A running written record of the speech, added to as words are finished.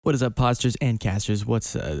What is up, posters and casters?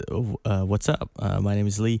 What's up? My name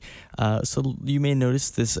is Lee. So you may notice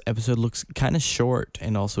this episode looks kind of short,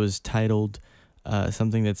 and also is titled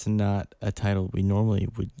something that's not a title we normally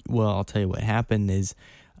would. Well, I'll tell you what happened is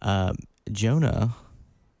Jonah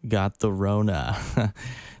got the Rona.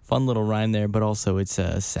 Fun little rhyme there, but also it's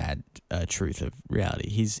a sad truth of reality.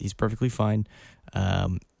 He's perfectly fine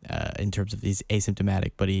in terms of he's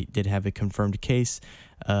asymptomatic, but he did have a confirmed case,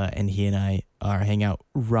 and he and I are hang out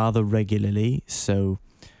rather regularly, so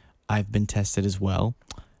I've been tested as well.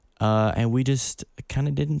 And we just kind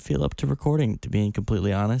of didn't feel up to recording, to being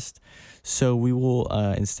completely honest. So we will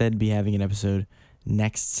instead be having an episode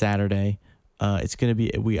next Saturday. It's going to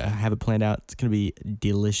be, we have it planned out. It's going to be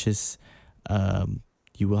delicious.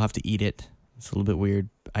 You will have to eat it. It's a little bit weird,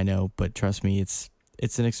 I know, but trust me,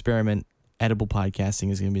 it's an experiment. Edible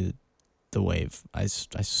podcasting is going to be the wave. I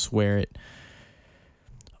swear it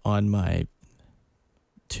on my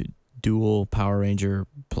two dual Power Ranger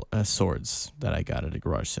swords that I got at a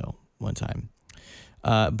garage sale one time.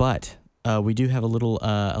 But we do have a little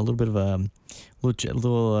bit of a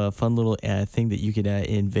little fun little thing that you could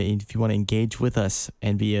invade if you want to engage with us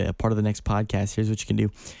and be a part of the next podcast. Here's what you can do.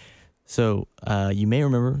 So you may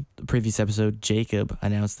remember the previous episode, Jacob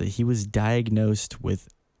announced that he was diagnosed with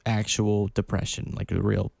actual depression, like a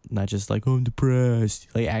real, not just like, oh, I'm depressed,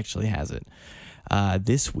 like actually has it.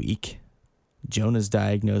 This week, Jonah's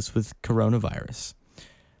diagnosed with coronavirus.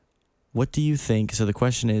 What do you think? So the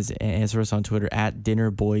question is, answer us on Twitter at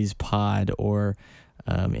DinnerBoysPod or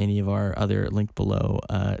any of our other linked below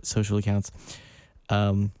social accounts.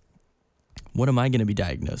 What am I going to be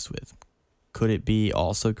diagnosed with? Could it be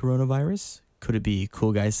also coronavirus? Could it be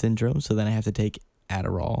cool guy syndrome? So then I have to take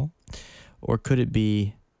Adderall? Or could it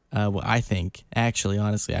be, I think, actually,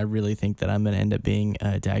 honestly, I really think that I'm going to end up being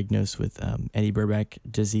diagnosed with Eddie Burback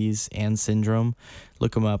disease and syndrome.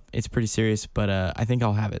 Look them up. It's pretty serious, but I think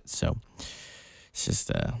I'll have it. So it's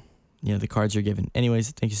just, the cards are given.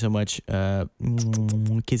 Anyways, thank you so much.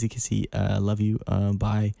 Kissy, kissy. Love you.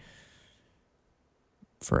 Bye.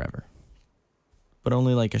 Forever. But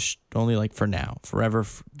only like for now. Forever,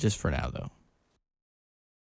 just for now, though.